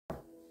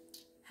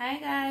Hi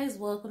guys,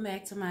 welcome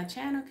back to my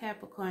channel,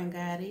 Capricorn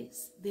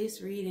Goddess.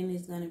 This reading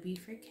is going to be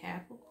for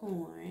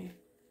Capricorn.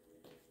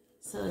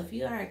 So if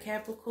you are a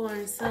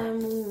Capricorn, Sun,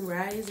 Moon,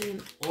 Rising,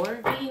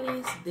 or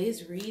Venus,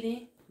 this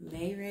reading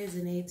may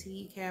resonate to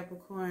you,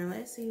 Capricorn.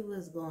 Let's see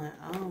what's going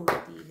on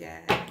with you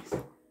guys.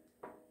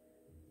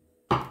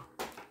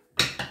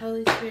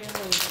 Holy Spirit,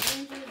 Holy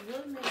Angels,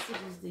 what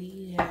messages do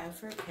you have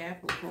for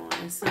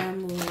Capricorn, Sun,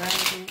 Moon,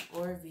 Rising,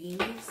 or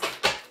Venus?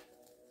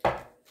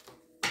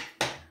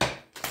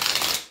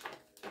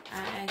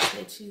 I ask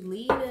that you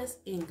lead us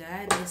and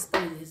guide us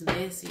through this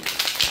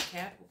message,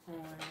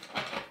 Capricorn.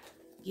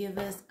 Give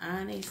us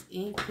honest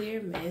and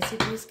clear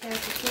messages,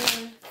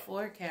 Capricorn,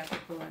 for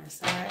Capricorn,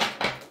 sorry.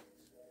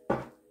 I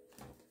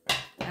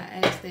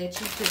ask that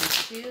you put a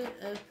shield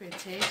of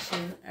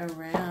protection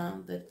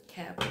around the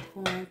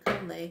Capricorn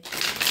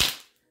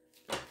collective.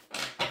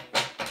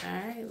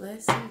 Alright,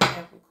 let's see,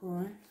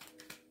 Capricorn.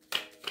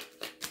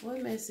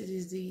 What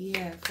messages do you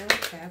have for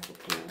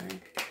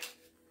Capricorn?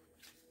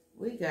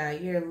 We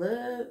got your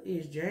love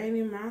is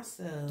draining my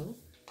soul.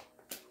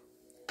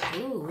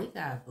 Ooh, we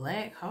got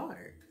black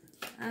heart.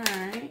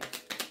 Alright.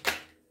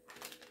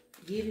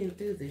 Getting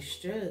through the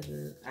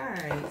struggle.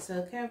 Alright,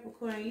 so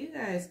Capricorn, you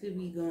guys could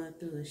be going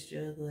through a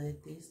struggle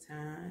at this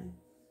time.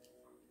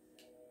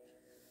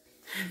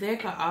 There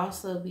could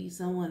also be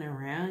someone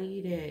around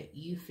you that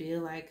you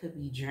feel like could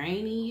be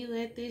draining you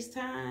at this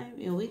time.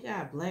 And we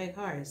got black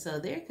heart. So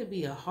there could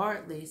be a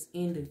heartless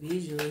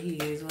individual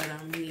here is what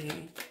I'm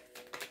hearing.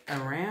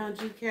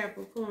 Around you,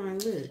 Capricorn,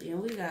 look, and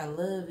we got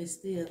love is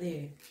still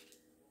there.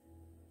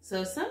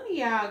 So some of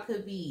y'all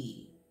could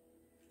be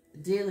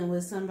dealing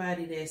with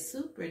somebody that's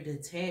super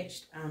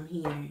detached, I'm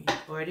hearing,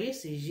 or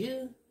this is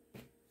you.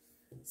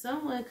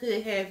 Someone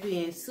could have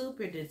been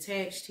super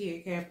detached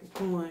here,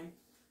 Capricorn.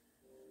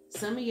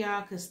 Some of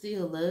y'all could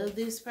still love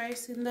this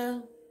person,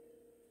 though,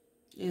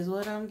 is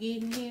what I'm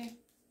getting here.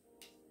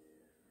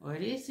 Or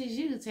this is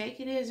you. Take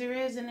it as it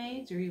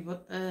resonates.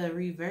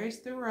 Reverse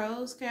the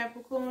roles,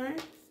 Capricorn.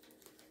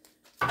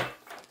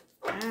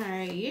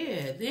 Alright,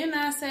 yeah. Then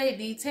I say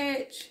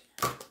detach.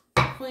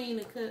 Queen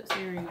of Cups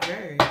in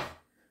reverse.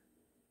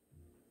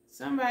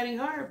 Somebody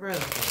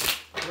heartbroken.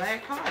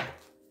 Black heart.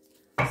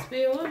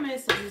 Spirit, what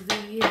messages do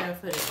you have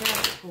for the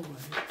Capricorn?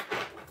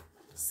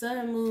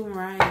 Sun, Moon,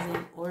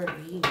 Rising, or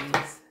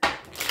Venus.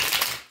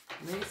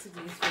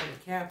 Messages for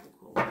the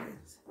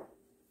Capricorns.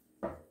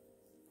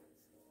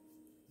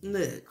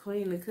 Look,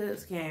 Queen of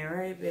Cups came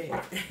right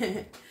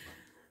back.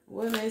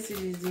 What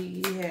messages do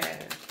you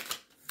have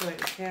for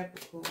the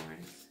Capricorns?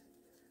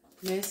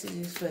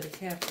 Messages for the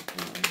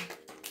Capricorn.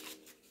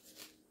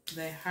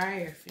 The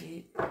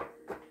Hierophant.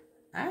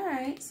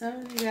 Alright,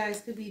 some of you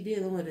guys could be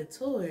dealing with a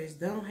Taurus.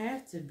 Don't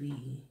have to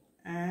be.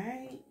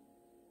 Alright.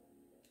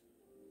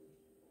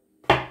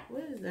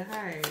 What is the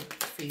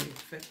Hierophant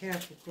for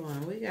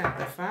Capricorn? We got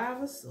the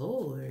Five of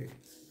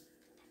Swords.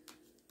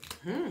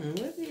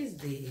 What is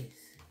this?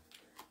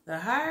 The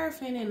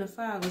Hierophant and the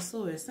Five of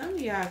Swords. Some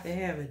of y'all could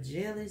have a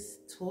jealous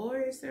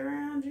Taurus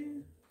around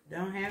you.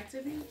 Don't have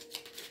to be.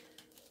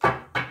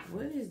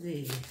 What is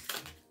this?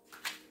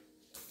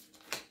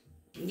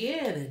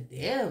 Yeah, the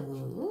Devil.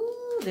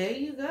 Ooh, there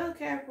you go,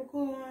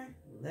 Capricorn.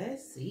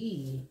 Let's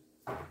see.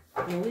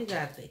 And we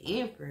got the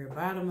Emperor,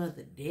 bottom of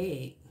the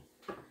deck.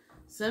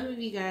 Some of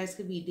you guys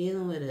could be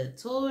dealing with a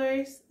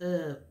Taurus,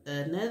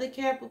 another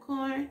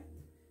Capricorn.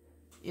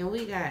 And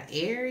we got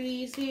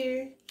Aries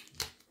here.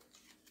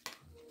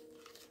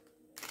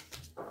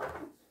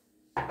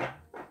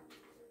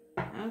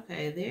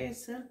 Okay,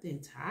 there's something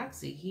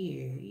toxic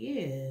here.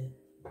 Yeah.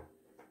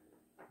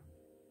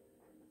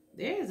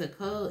 There's a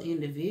cold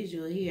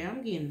individual here.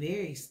 I'm getting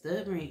very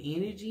stubborn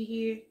energy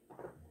here.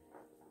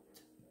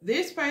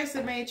 This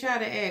person may try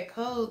to act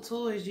cold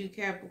towards you,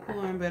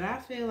 Capricorn, but I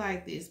feel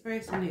like this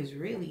person is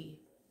really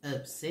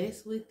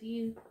obsessed with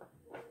you.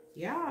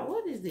 Y'all,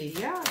 what is this?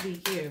 Y'all be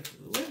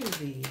careful. What is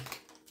this?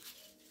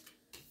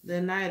 The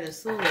Knight of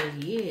Swords.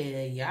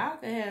 Yeah, y'all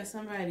can have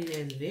somebody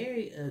that's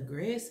very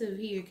aggressive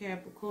here,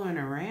 Capricorn,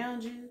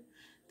 around you.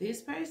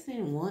 This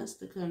person wants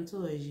to come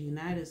towards you.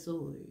 Knight of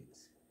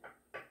Swords.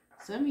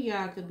 Some of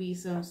y'all could be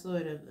some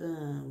sort of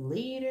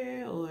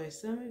leader, or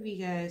some of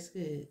you guys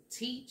could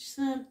teach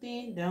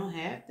something. Don't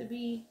have to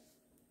be.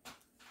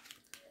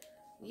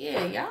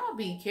 Yeah, y'all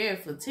be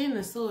careful. Ten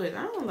of Swords.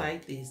 I don't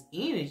like this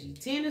energy.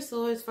 Ten of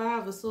Swords,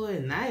 Five of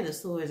Swords, Knight of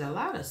Swords. A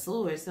lot of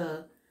swords.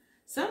 So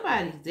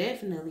somebody's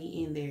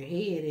definitely in their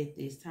head at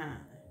this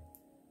time.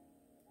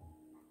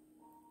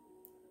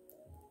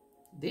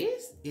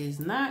 This is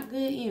not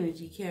good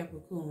energy,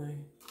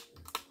 Capricorn.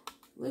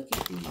 Look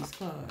at these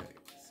cards.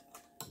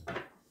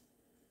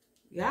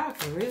 Y'all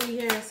can really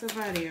have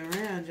somebody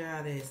around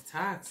y'all that's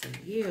toxic.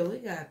 Yeah, we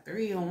got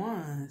Three of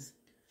Wands.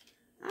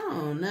 I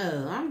don't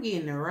know. I'm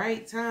getting the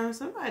right time.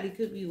 Somebody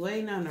could be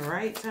waiting on the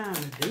right time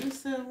to do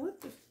something. What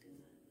the...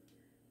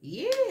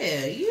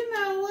 Yeah, you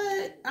know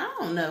what? I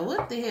don't know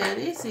what the hell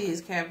this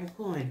is,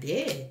 Capricorn.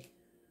 Dead.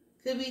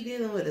 Could be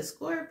dealing with a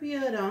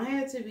Scorpio. Don't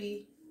have to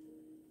be.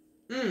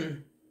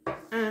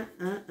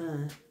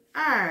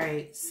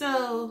 Alright,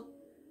 so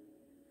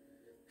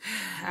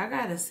I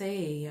gotta say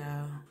it,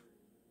 y'all,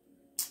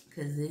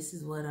 because this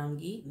is what I'm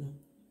getting.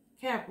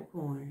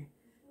 Capricorn,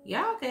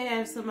 y'all can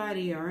have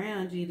somebody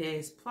around you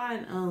that's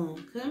plotting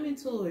on coming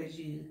towards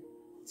you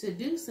to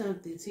do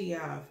something to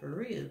y'all for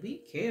real.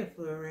 Be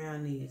careful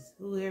around this.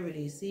 Whoever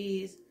this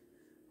is,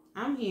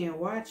 I'm hearing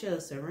watch your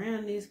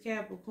surroundings,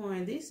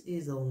 Capricorn. This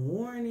is a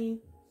warning.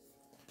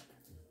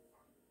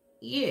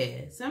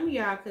 Yeah, some of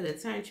y'all could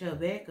have turned your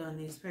back on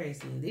this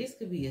person. This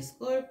could be a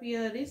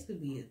Scorpio. This could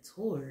be a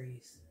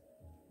Taurus.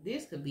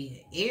 This could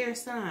be an air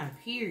sign,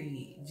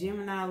 period.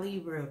 Gemini,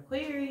 Libra,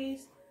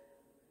 Aquarius.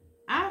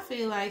 I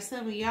feel like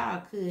some of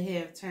y'all could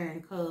have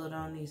turned cold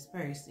on this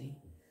person.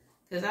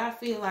 Because I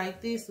feel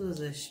like this was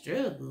a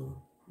struggle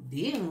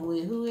dealing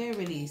with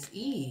whoever this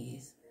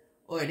is.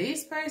 Or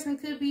this person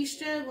could be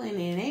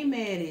struggling and they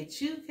mad at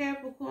you,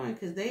 Capricorn,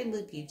 because they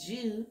look at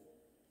you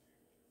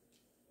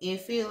and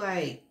feel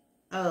like,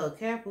 oh,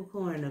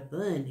 Capricorn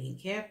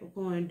abundant,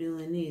 Capricorn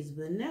doing this,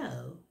 but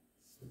no.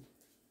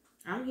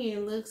 I'm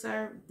hearing looks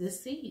are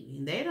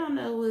deceiving. They don't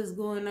know what's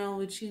going on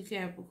with you,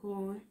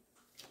 Capricorn.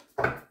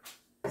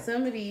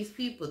 Some of these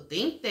people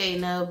think they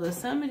know, but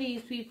some of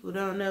these people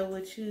don't know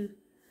what you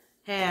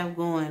have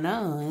going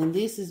on. And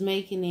this is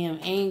making them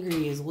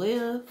angry as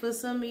well for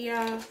some of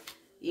y'all.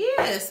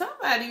 Yeah,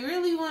 somebody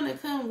really want to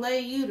come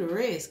lay you to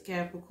rest,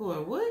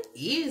 Capricorn. What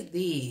is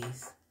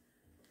this?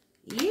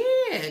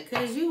 Yeah,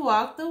 because you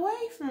walked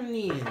away from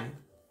them.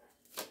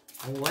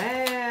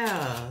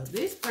 Wow.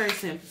 This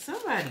person,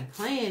 somebody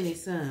planning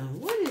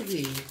something. What is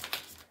this?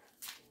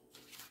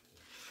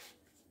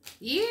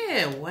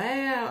 Yeah,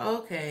 wow.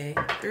 Okay.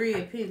 3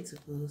 of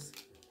Pentacles.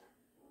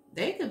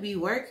 They could be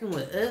working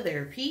with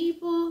other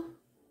people.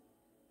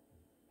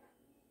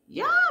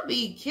 Y'all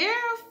be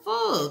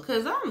careful,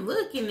 because I'm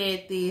looking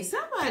at this.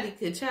 Somebody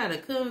could try to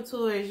come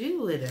towards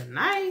you with a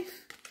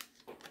knife.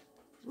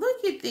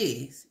 Look at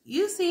this.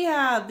 You see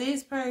how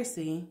this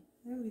person,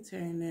 let me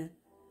turn that.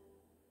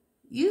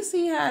 You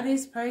see how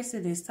this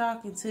person is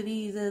talking to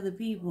these other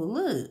people.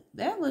 Look,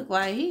 that look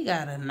like he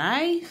got a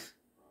knife.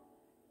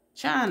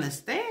 Trying to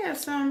stab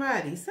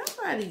somebody.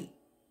 Somebody,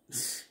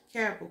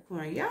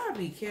 Capricorn, y'all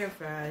be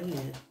careful out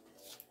here.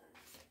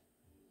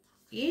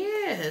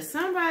 Yeah,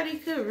 somebody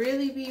could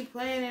really be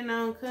planning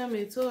on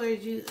coming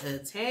towards you,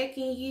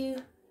 attacking you.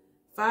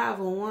 5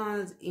 of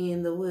Wands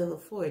in the Wheel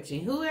of Fortune.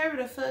 Whoever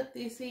the fuck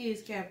this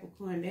is,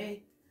 Capricorn,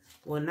 they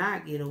will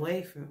not get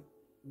away from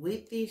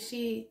with this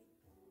shit.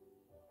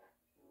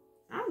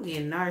 I'm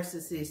getting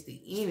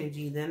narcissistic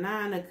energy. The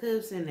 9 of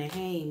Cups and the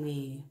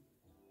Hangman.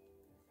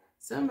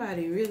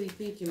 Somebody really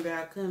thinking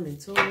about coming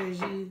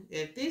towards you.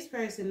 If this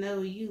person know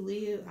where you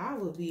live, I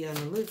will be on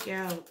the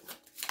lookout.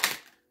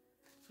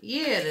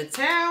 Yeah, the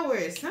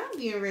Tower. Something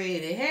getting ready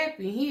to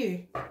happen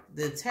here.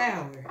 The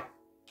Tower.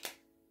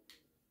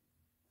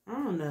 I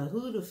don't know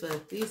who the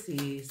fuck this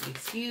is.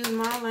 Excuse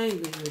my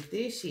language with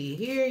this shit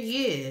here.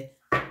 Yeah.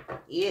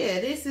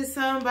 Yeah, this is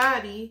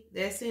somebody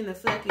that's in the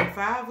fucking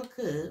 5 of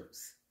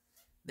Cups.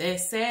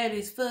 That's sad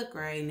as fuck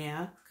right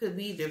now. Could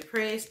be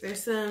depressed or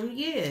something.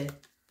 Yeah.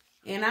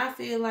 And I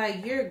feel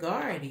like you're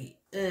guarded,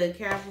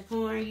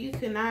 Capricorn. You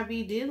could not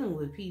be dealing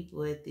with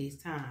people at this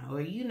time.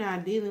 Or you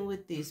not dealing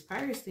with this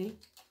person.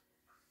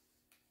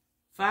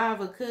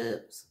 5 of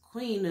Cups,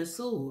 Queen of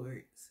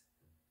Swords.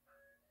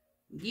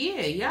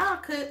 Yeah, y'all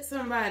cut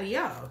somebody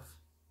off.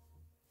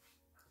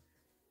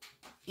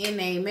 And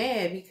they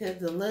mad because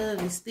the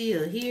love is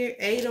still here.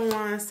 8 of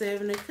Wands,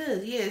 7 of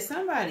Cups. Yeah,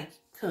 somebody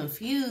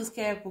confused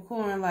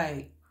Capricorn.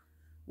 Like,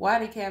 why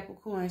did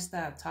Capricorn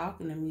stop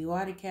talking to me?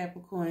 Why did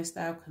Capricorn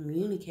stop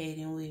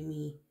communicating with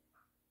me?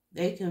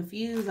 They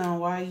confused on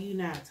why you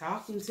not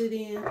talking to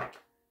them.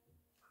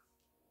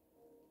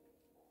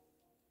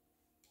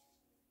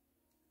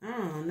 I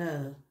don't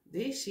know.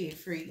 This shit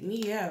freaked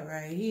me out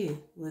right here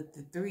with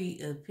the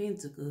 3 of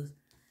Pentacles.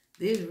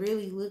 This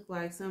really looked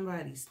like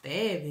somebody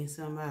stabbing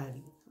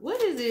somebody.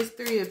 What is this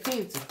 3 of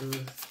Pentacles?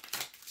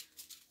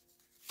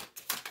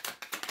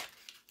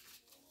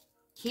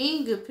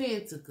 King of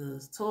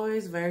Pentacles,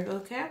 Taurus, Virgo,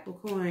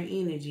 Capricorn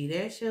energy.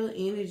 That's your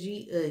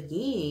energy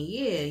again.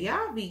 Yeah,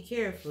 y'all be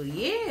careful.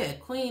 Yeah,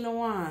 Queen of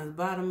Wands,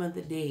 bottom of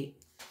the deck.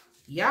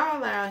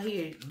 Y'all out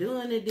here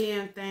doing the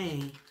damn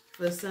thing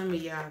for some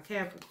of y'all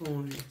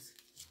Capricorns.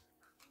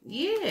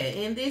 Yeah,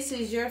 and this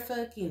is your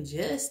fucking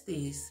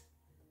justice.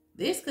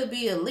 This could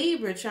be a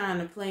Libra trying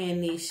to plan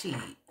this shit.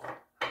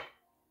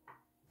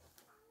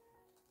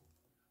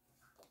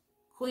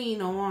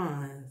 Queen of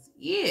Wands.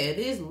 Yeah,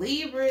 this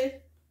Libra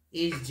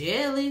is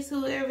jealous,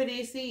 whoever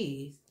this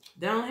is.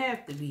 Don't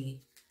have to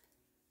be.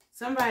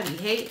 Somebody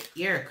hate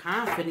your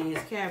confidence,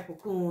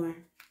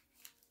 Capricorn.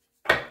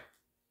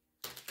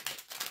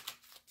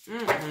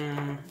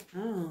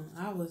 Oh,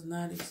 I was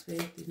not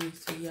expecting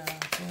this to y'all,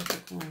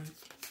 Capricorn.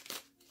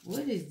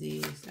 What is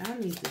this? I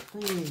need to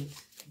cleanse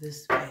the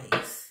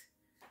space.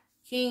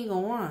 King of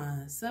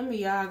Wands. Some of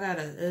y'all got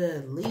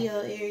a Leo,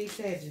 Aries,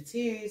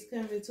 Sagittarius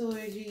coming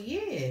towards you.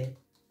 Yeah.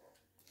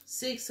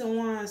 6 of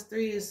Wands,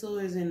 3 of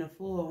Swords, and the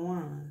 4 of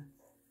Wands.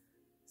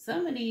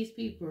 Some of these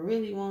people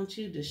really want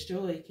you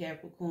destroyed,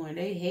 Capricorn.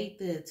 They hate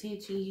the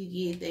attention you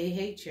get. They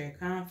hate your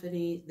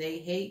confidence. They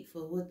hate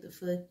for what the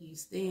fuck you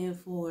stand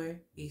for.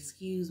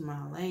 Excuse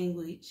my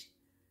language.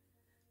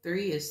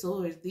 3 of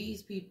Swords.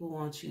 These people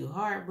want you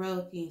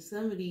heartbroken.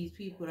 Some of these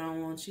people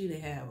don't want you to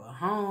have a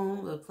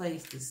home, a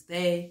place to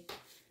stay.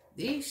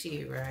 This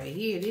shit right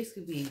here, this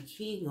could be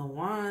King of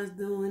Wands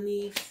doing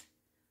this.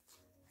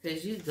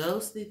 Because you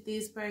ghosted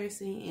this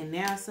person and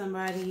now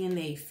somebody in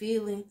their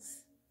feelings.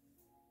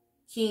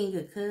 King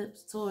of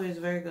Cups, Taurus,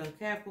 Virgo,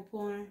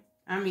 Capricorn.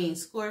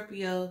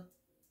 Scorpio.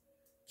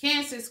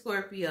 Cancer,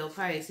 Scorpio,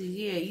 Pisces.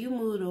 Yeah, you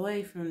moved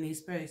away from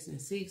this person.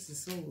 6 of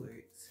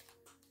Swords.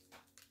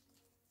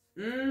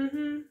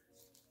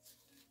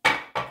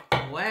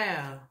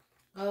 Wow.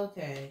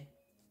 Okay.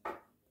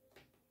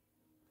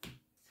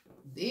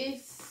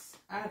 This,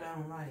 I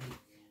don't like.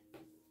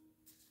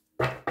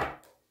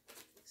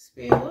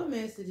 Spirit, what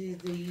messages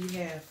do you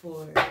have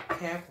for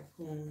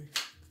Capricorn?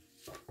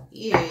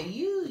 Yeah,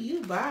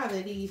 you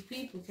bother these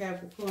people,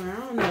 Capricorn. I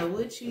don't know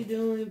what you're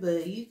doing,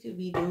 but you could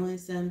be doing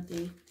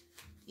something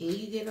and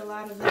you get a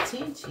lot of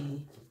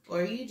attention.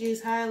 Or you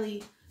just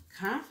highly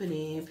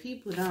confident and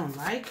people don't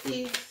like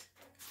this.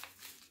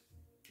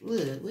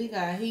 Look, we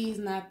got he's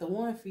not the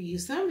one for you.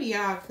 Some of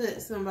y'all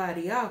cut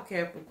somebody off,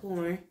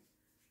 Capricorn.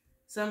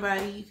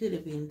 Somebody you could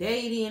have been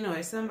dating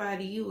or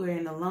somebody you were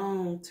in a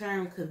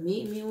long-term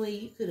commitment with.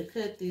 You could have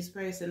cut this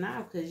person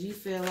off because you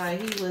felt like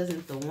he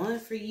wasn't the one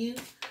for you.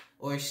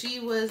 Or she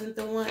wasn't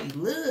the one.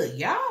 Look,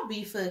 y'all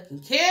be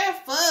fucking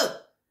careful.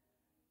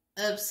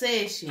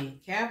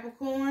 Obsession.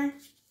 Capricorn.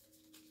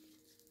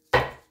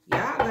 Y'all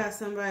got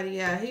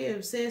somebody out here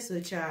obsessed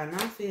with y'all. And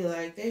I feel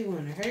like they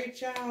want to hurt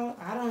y'all.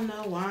 I don't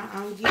know why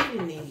I'm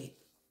getting it.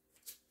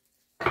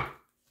 I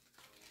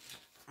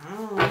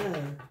don't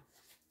know.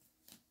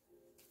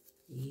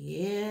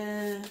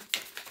 Yeah.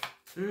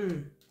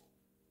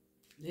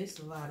 This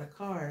a lot of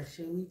cards.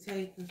 Should we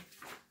take them?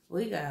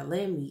 We got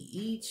Let Me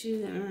Eat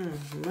You.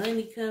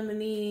 Money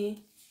coming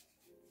in.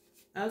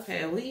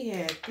 Okay, we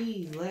had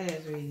these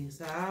last readings,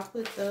 so I'll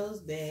put those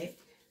back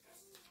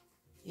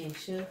and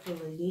shuffle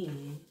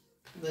again.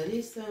 But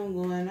it's something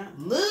going on.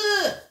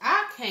 Look,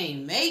 I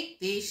can't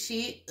make this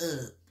shit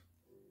up.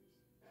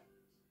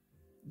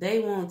 They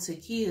want to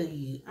kill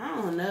you. I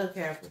don't know,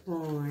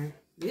 Capricorn.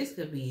 This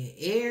could be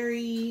an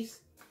Aries.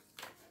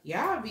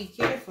 Y'all be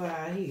careful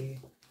out here.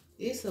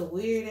 It's a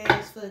weird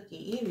ass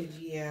fucking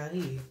energy out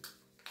here.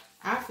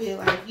 I feel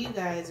like you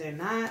guys are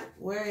not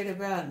worried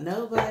about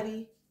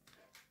nobody.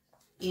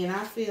 And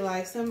I feel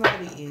like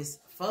somebody is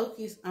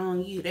focused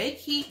on you. They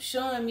keep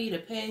showing me the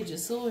Page of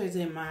Swords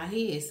in my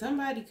head.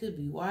 Somebody could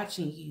be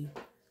watching you,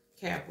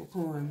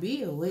 Capricorn.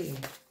 Be aware.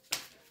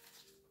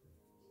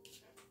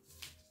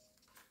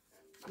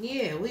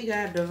 Yeah, we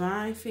got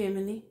Divine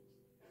Feminine.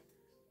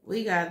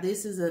 We got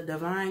this is a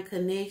divine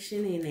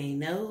connection and they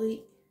know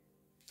it.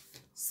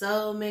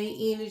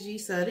 Soulmate energy.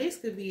 So this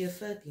could be a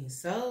fucking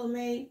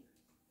soulmate.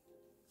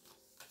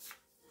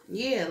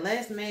 Yeah,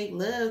 let's make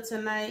love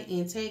tonight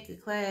and take a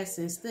class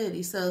and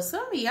study. So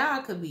some of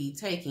y'all could be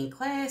taking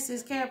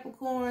classes,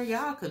 Capricorn.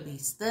 Y'all could be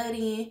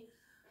studying.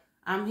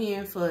 I'm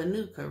hearing for a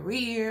new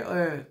career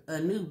or a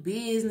new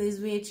business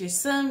venture.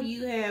 Some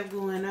you have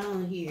going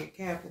on here,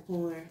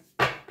 Capricorn.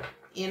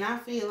 And I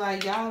feel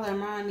like y'all are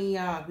minding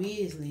y'all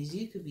business.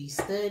 You could be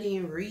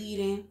studying,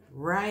 reading,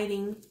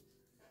 writing.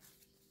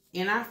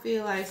 And I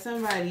feel like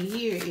somebody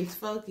here is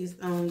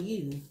focused on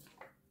you.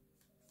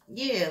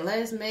 Yeah,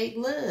 let's make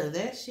love.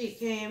 That shit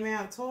came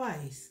out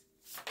twice.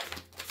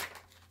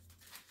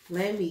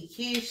 Let me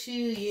kiss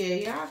you.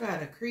 Yeah, y'all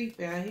got a creep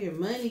out here.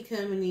 Money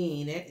coming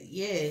in.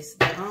 Yes,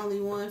 the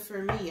only one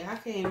for me. I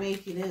can't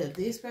make it up.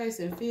 This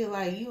person feel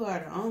like you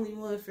are the only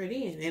one for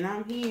them. And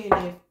I'm hearing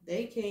if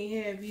they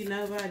can't have you,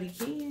 nobody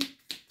can.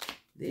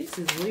 This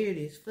is weird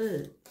as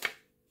fuck.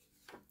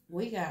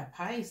 We got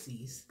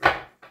Pisces.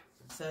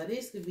 So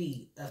this could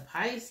be a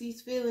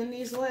Pisces feeling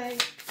this way.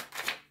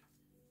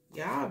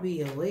 Y'all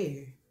be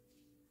aware.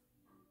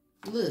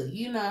 Look,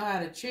 you know how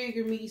to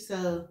trigger me,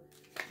 so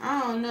I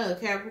don't know,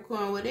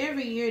 Capricorn.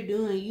 Whatever you're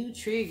doing, you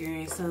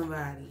triggering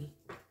somebody.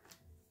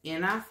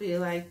 And I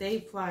feel like they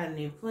plotting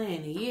and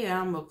planning.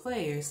 Yeah, I'm a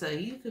player, so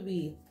you could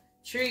be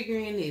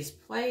triggering this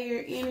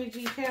player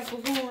energy,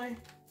 Capricorn.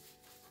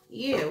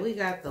 Yeah, we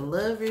got the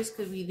Lovers,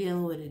 could be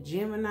dealing with a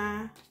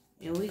Gemini.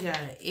 And we got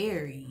an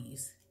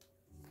Aries.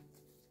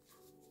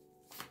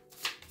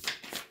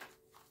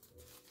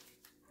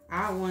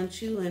 I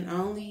want you and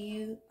only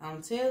you.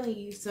 I'm telling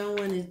you,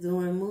 someone is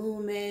doing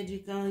moon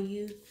magic on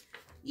you.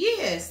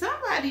 Yeah,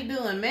 somebody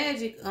doing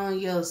magic on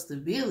your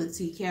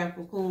stability,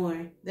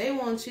 Capricorn. They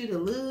want you to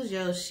lose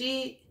your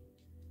shit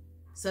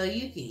so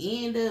you can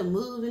end up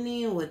moving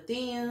in with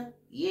them.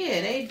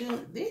 Yeah, they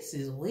do. This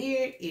is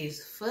weird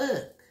as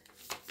fuck.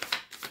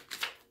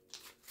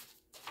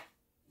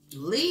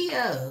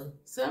 Leo.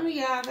 Some of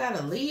y'all got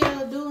a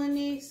Leo doing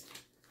this.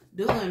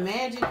 Doing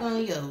magic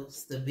on your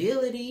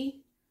stability.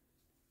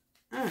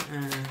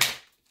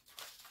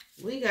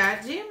 We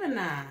got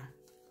Gemini.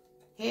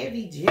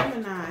 Heavy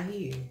Gemini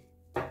here.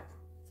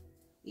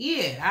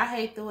 Yeah, I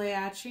hate the way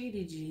I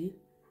treated you.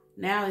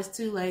 Now it's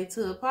too late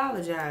to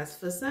apologize.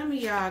 For some of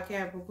y'all,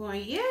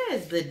 Capricorn,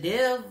 yes, the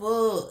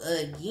devil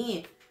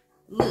again.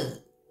 Look,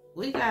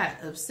 we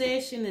got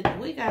obsession.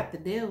 We got the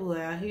devil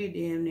out here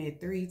damn near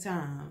 3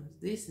 times.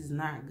 This is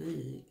not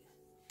good.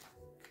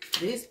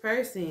 This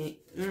person,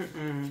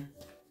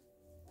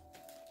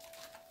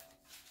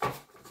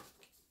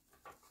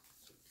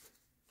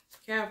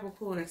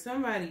 Capricorn,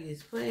 somebody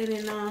is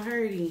planning on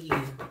hurting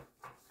you,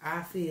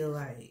 I feel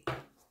like.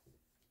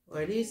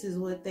 Or this is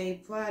what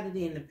they plotted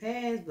in the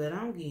past, but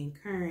I'm getting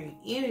current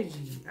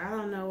energy. I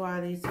don't know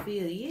why this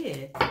feel.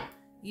 Yeah,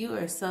 you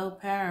are so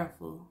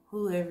powerful,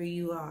 whoever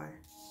you are.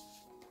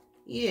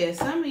 Yeah,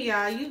 some of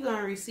y'all, you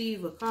gonna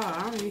receive a call.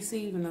 I'm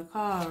receiving a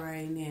call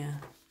right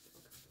now.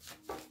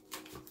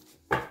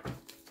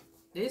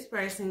 This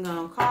person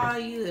gonna call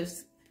you.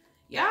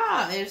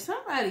 If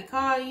somebody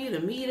call you to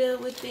meet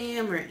up with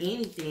them or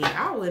anything,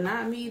 I would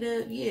not meet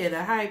up. Yeah,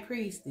 the high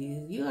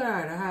priestess. You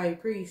are the high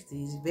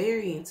priestess.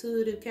 Very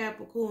intuitive,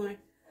 Capricorn.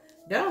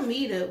 Don't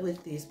meet up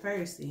with this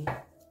person.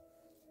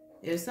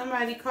 If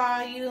somebody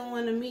call you and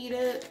want to meet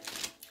up,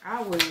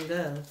 I wouldn't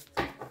go.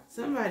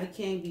 Somebody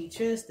can't be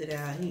trusted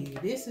out here.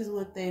 This is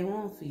what they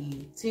want for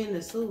you. 10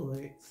 of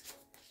Swords.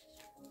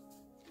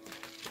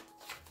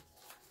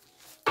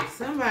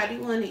 Somebody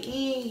want to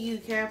end you,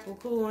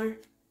 Capricorn,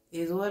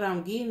 is what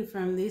I'm getting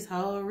from this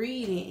whole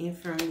reading and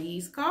from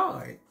these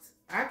cards.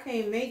 I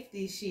can't make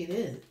this shit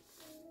up.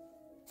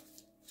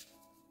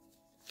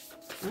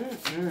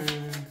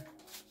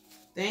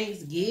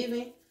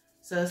 Thanksgiving.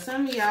 So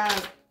some of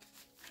y'all,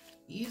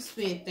 you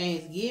spent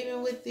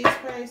Thanksgiving with this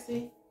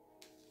person.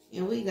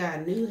 And we got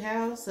a new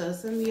house. So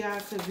some of y'all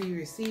could be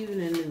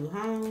receiving a new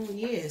home.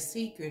 Yeah,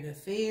 secret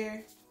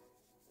affair.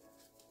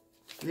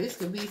 This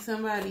could be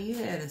somebody you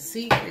had a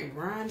secret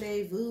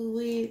rendezvous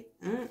with.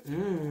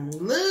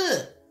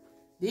 Look.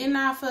 Didn't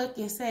I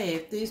fucking say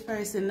if this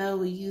person know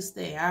where you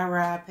stay, I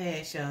ride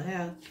past your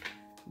house?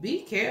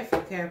 Be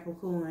careful,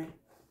 Capricorn.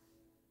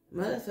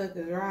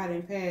 Motherfuckers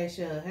riding past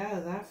your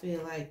house, I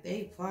feel like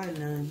they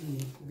plotting on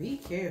you. Be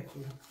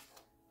careful.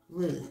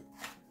 Look.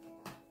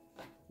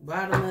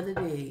 Bottom of the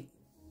deck.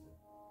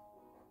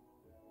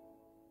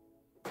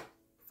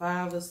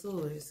 5 of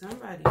Swords.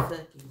 Somebody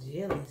fucking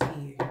jealous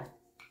here.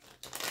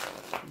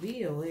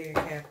 Be aware,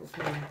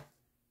 Capricorn.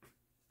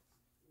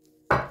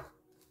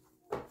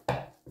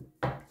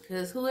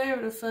 Because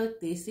whoever the fuck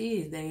this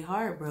is, they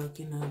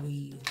heartbroken over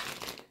you.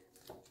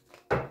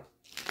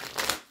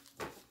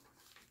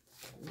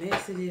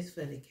 Messages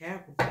for the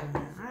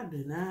Capricorn. I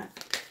do not.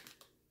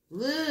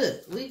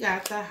 Look, we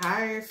got the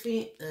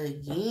Hierophant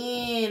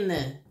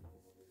again.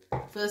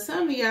 For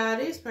some of y'all,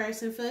 this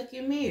person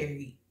fucking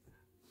married.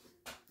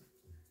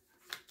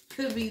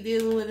 Could be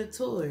dealing with a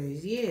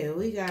Taurus. Yeah,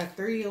 we got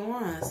 3 of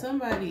Wands.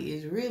 Somebody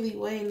is really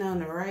waiting on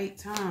the right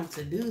time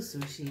to do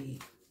some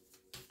shit.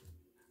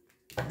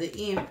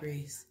 The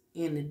Empress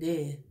and the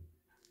Death.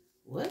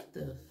 What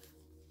the?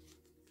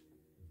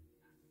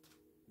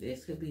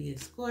 This could be a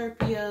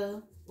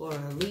Scorpio or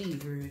a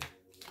Libra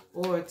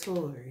or a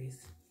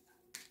Taurus.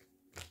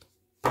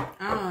 I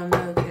don't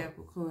know,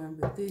 Capricorn,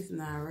 but this is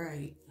not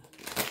right.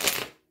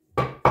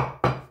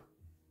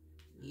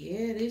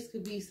 Yeah, this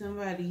could be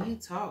somebody you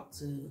talk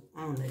to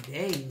on the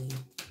daily.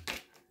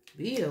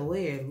 Be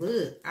aware.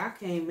 Look, I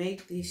can't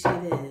make this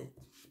shit up.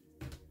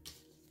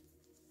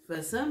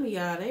 For some of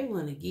y'all, they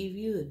want to give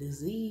you a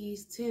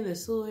disease. 10 of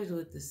Swords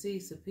with the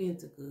 6 of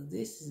Pentacles.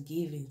 This is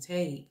give and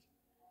take.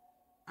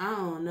 I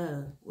don't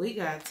know. We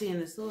got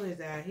 10 of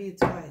Swords out here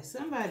twice.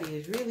 Somebody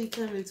is really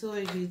coming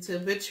towards you to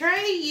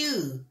betray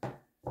you.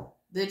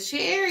 The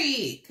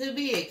Chariot could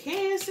be a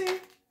Cancer.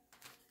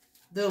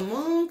 The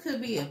Moon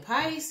could be a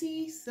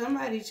Pisces.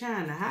 Somebody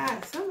trying to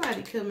hide.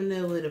 Somebody coming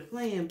up with a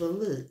plan. But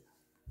look.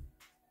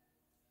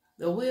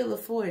 The Wheel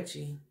of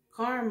Fortune.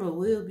 Karma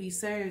will be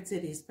served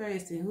to this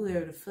person.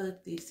 Whoever the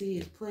fuck this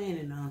is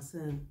planning on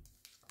something.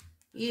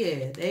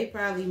 Yeah, they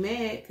probably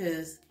mad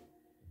because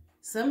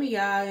some of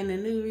y'all in a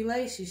new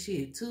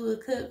relationship. 2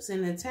 of Cups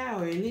in the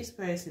Tower. And this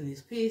person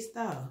is pissed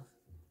off.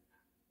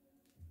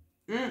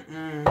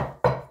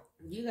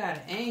 You got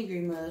an angry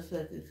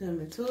motherfucker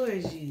coming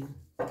towards you.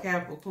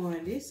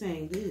 Capricorn, this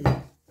ain't good.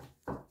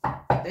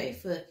 They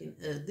fucking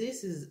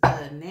this is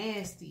a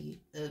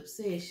nasty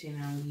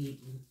obsession I'm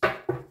getting.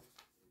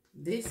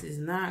 This is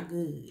not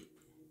good.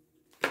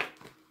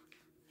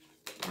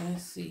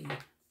 Let's see.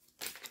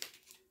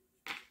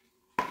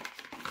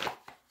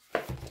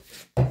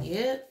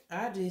 Yep,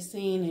 I just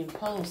seen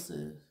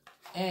impulsive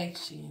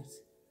actions.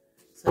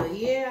 So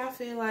yeah, I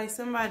feel like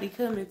somebody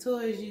coming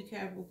towards you,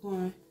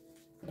 Capricorn,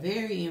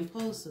 very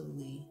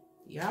impulsively.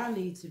 Y'all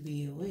need to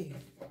be aware.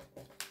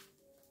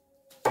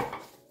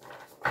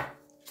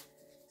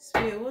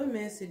 Spirit, what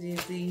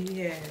messages do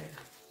you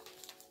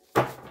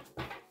have?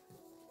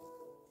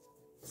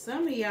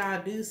 Some of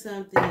y'all do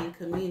something in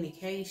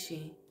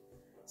communication.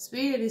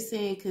 Spirit is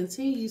saying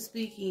continue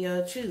speaking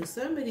your truth.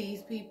 Some of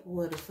these people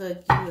want to fuck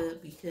you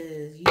up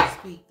because you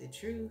speak the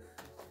truth.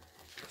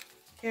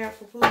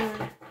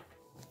 Capricorn.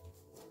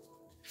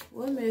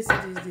 What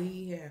messages do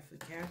you have for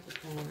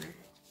Capricorn?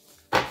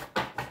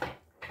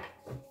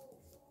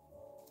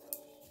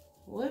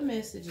 What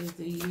messages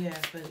do you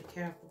have for the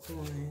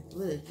Capricorn?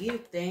 Look,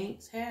 give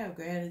thanks, have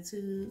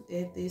gratitude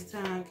at this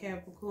time,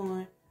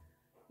 Capricorn.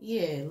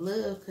 Yeah,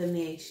 love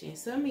connection.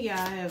 Some of y'all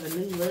have a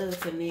new love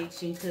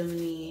connection coming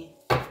in.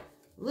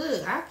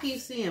 Look, I keep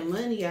seeing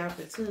money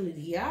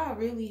opportunity. Y'all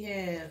really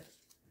have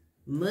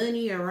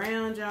money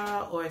around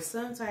y'all or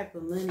some type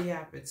of money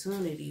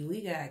opportunity.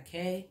 We got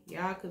K.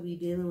 Y'all could be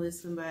dealing with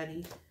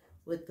somebody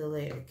with the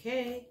letter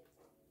K.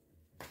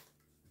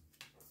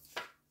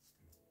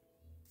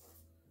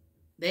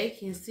 They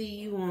can see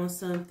you on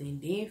something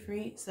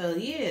different. So,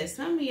 yeah,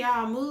 some of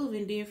y'all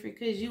moving different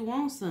because you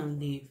want something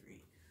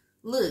different.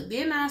 Look,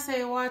 didn't I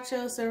say watch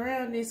your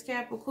surroundings,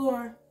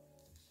 Capricorn?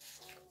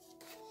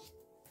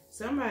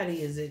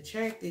 Somebody is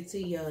attracted to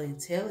your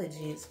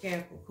intelligence,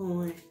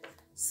 Capricorn.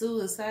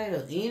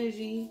 Suicidal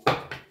energy.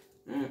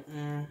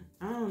 I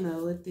don't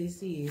know what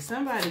this is.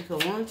 Somebody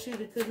could want you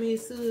to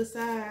commit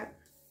suicide.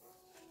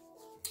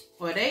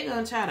 Or they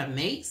gonna try to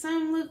make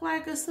something look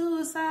like a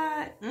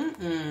suicide.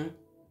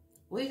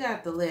 We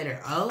got the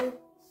letter O.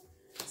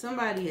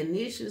 Somebody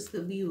initials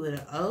could be with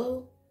an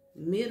O.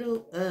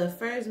 Middle,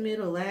 first,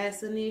 middle,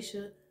 last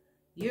initial.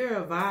 You're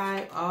a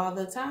vibe all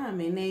the time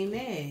and they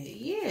mad.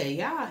 Yeah,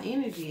 y'all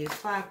energy is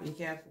popping,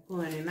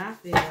 Capricorn, and I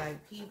feel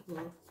like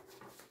people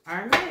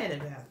are mad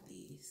about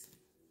this.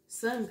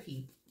 Some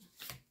people.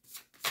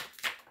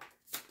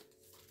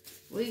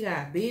 We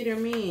got bitter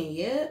men,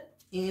 yep.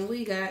 And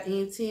we got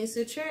intense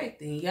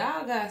attracting.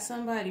 Y'all got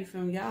somebody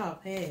from y'all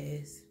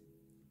past.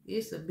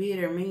 It's a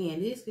bitter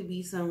man. This could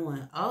be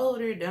someone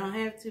older, don't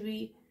have to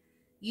be.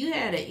 You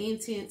had an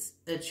intense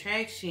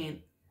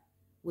attraction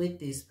with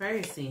this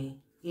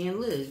person. And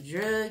look,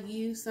 drug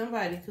use.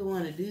 Somebody could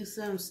want to do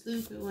something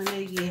stupid when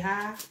they get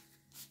high.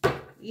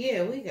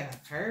 Yeah, we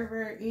got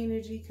pervert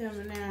energy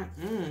coming out.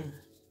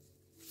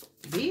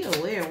 Be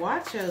aware.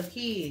 Watch your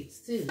kids,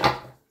 too,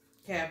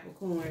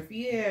 Capricorn. If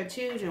you have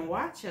children,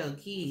 watch your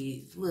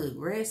kids. Look,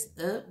 rest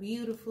up,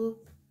 beautiful.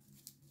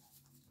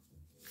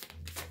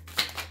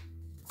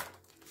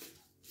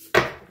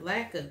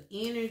 Lack of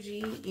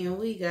energy. And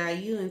we got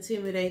you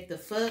intimidate the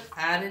fuck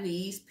out of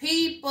these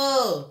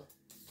people.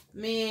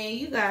 Man,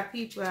 you got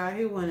people out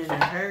here wanting to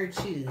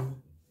hurt you.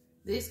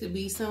 This could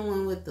be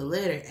someone with the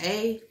letter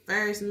A,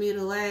 first,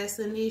 middle, last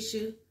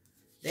initial.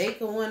 They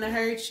could want to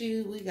hurt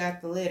you. We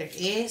got the letter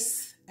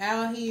S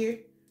out here.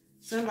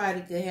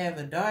 Somebody could have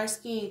a dark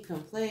skin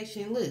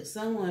complexion. Look,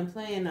 someone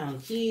planning on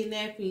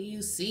kidnapping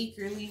you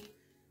secretly.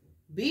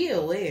 Be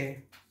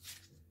aware.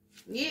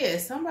 Yeah,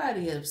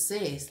 somebody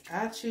obsessed.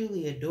 I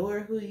truly adore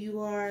who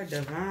you are.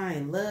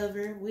 Divine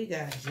lover. We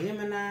got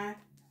Gemini.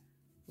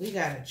 We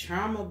got a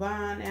trauma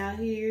bond out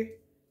here.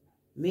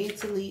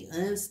 Mentally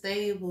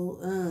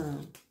unstable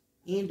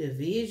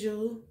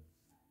individual.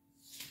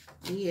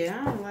 Yeah,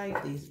 I don't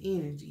like this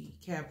energy,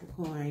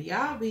 Capricorn.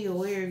 Y'all be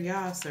aware of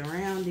y'all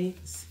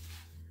surroundings.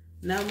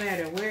 No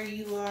matter where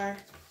you are.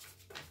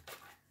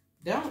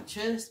 Don't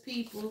trust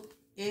people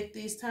at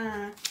this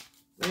time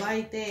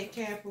like that,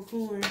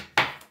 Capricorn.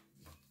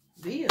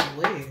 Be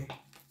aware.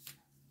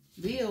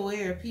 Be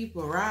aware of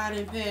people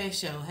riding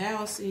past your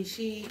house and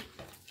shit.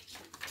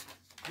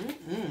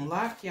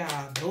 Lock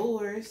y'all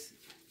doors.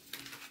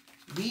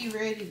 Be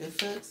ready to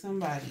fuck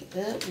somebody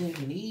up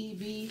if need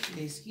be.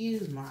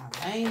 Excuse my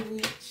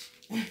language.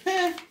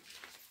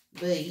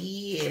 But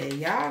yeah,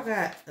 y'all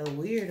got a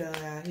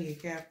weirdo out here,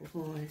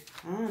 Capricorn.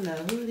 I don't know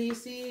who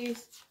this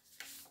is,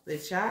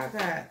 but y'all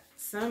got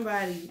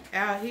somebody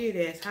out here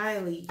that's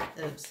highly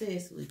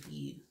obsessed with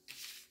you.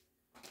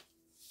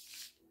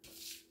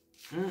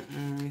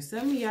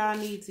 Some of y'all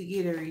need to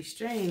get a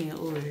restraining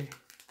order.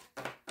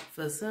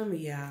 For some of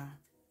y'all.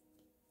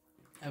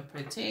 A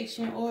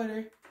protection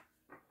order.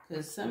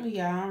 Because some of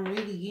y'all, I'm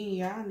really getting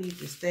y'all need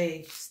to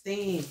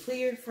stand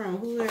clear from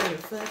whoever the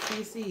fuck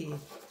this is.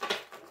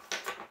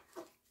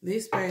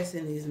 This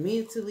person is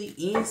mentally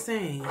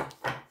insane.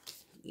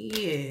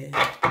 Yeah.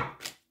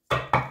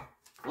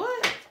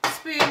 What?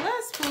 Spirit,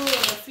 let's pull a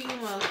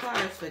female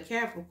card for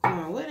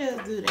Capricorn. What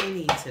else do they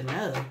need to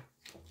know?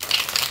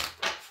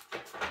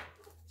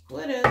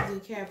 What else do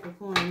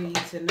Capricorn need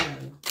to know?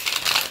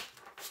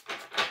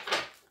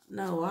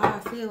 No, I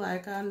feel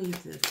like I need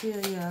to tell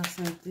y'all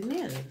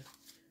something else.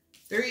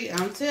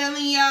 I'm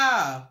telling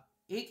y'all,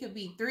 it could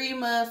be 3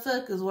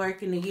 motherfuckers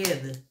working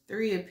together.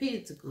 3 of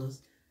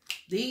Pentacles.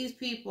 These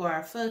people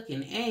are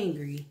fucking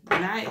angry.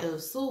 Knight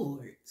of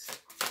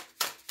Swords.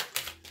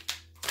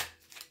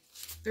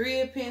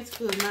 3 of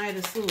Pentacles, Knight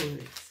of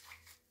Swords.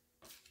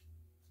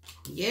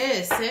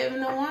 Yes,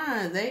 7 of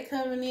Wands. They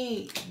coming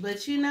in.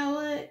 But you know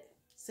what?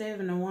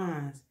 7 of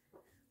Wands.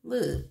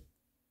 Look.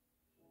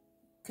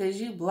 Because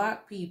you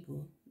block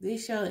people.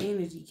 This your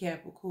energy,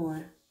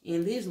 Capricorn.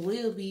 And this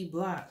will be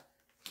blocked.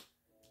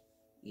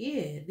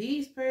 Yeah,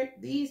 these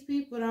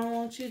people don't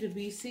want you to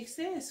be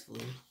successful.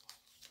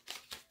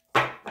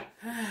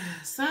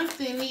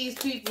 Something these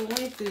people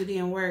went through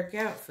didn't work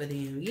out for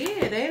them.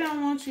 Yeah, they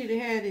don't want you to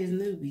have this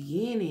new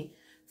beginning.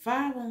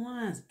 5 of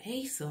Wands,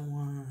 Ace of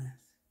Wands.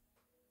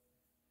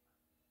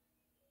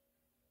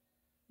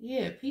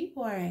 Yeah,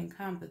 people are in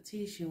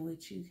competition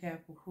with you,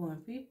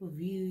 Capricorn. People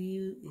view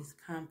you as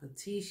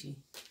competition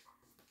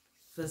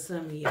for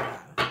some of y'all.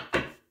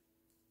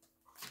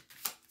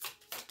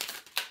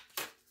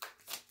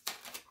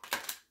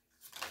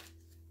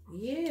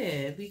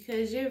 Yeah,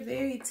 because you're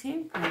very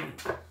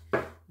temperate.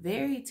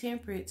 Very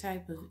temperate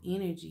type of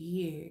energy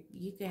here.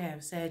 You could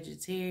have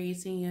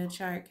Sagittarius in your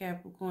chart,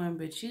 Capricorn,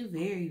 but you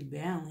very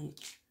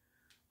balanced.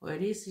 Or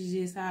this is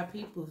just how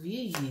people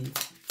view you.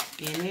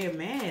 And they're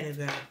mad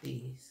about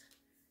this.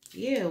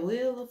 Yeah,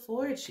 Wheel of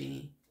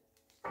Fortune.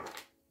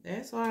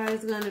 That's why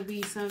it's going to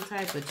be some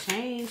type of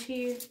change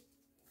here.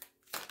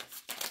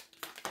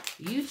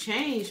 You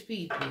change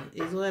people,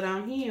 is what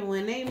I'm hearing.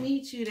 When they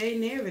meet you, they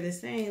never the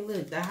same.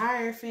 Look, the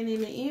Hierophant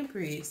and the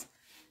Empress.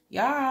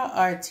 Y'all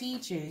are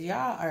teachers.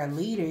 Y'all are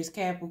leaders,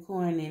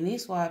 Capricorn. And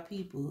this why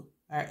people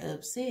are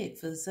upset.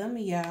 For some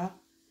of y'all,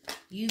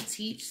 you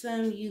teach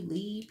some, you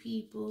lead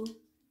people.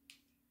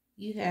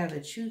 You have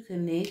a true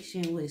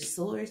connection with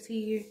Source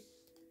here.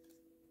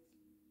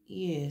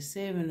 Yeah,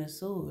 7 of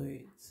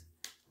Swords.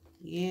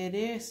 Yeah,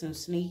 there's some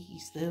sneaky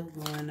stuff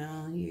going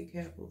on here,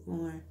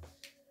 Capricorn.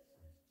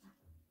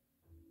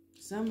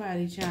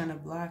 Somebody trying to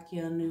block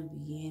your new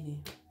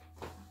beginning.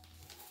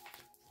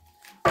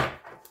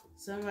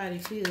 Somebody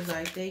feels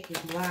like they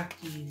can block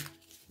you.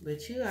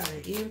 But you are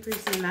the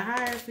Empress and the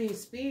Hierophant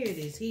spirit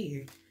is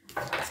here.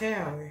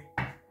 Tower.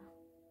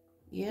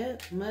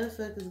 Yep,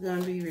 motherfuckers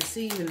gonna be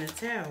receiving the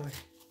Tower.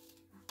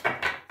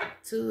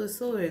 2 of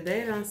Swords.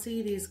 They don't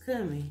see this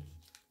coming.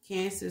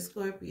 Cancer,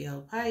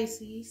 Scorpio,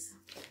 Pisces.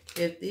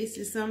 If this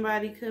is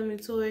somebody coming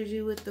towards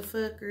you with the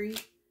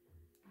fuckery.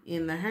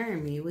 In the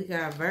Hermit, we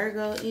got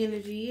Virgo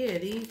energy. Yeah,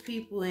 these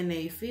people in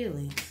their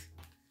feelings.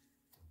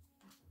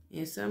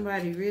 And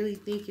somebody really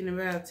thinking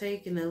about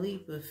taking a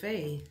leap of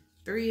faith.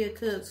 3 of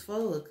Cups,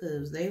 4 of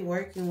Cups. They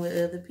working with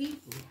other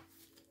people.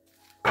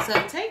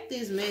 So take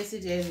this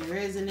message as it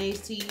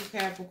resonates to you,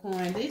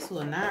 Capricorn. This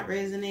will not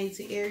resonate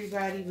to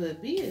everybody,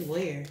 but be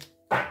aware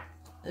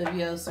of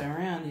your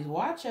surroundings.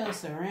 Watch your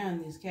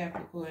surroundings,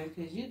 Capricorn,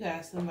 because you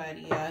got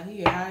somebody out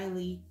here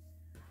highly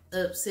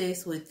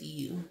obsessed with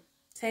you.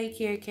 Take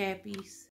care, Cappies.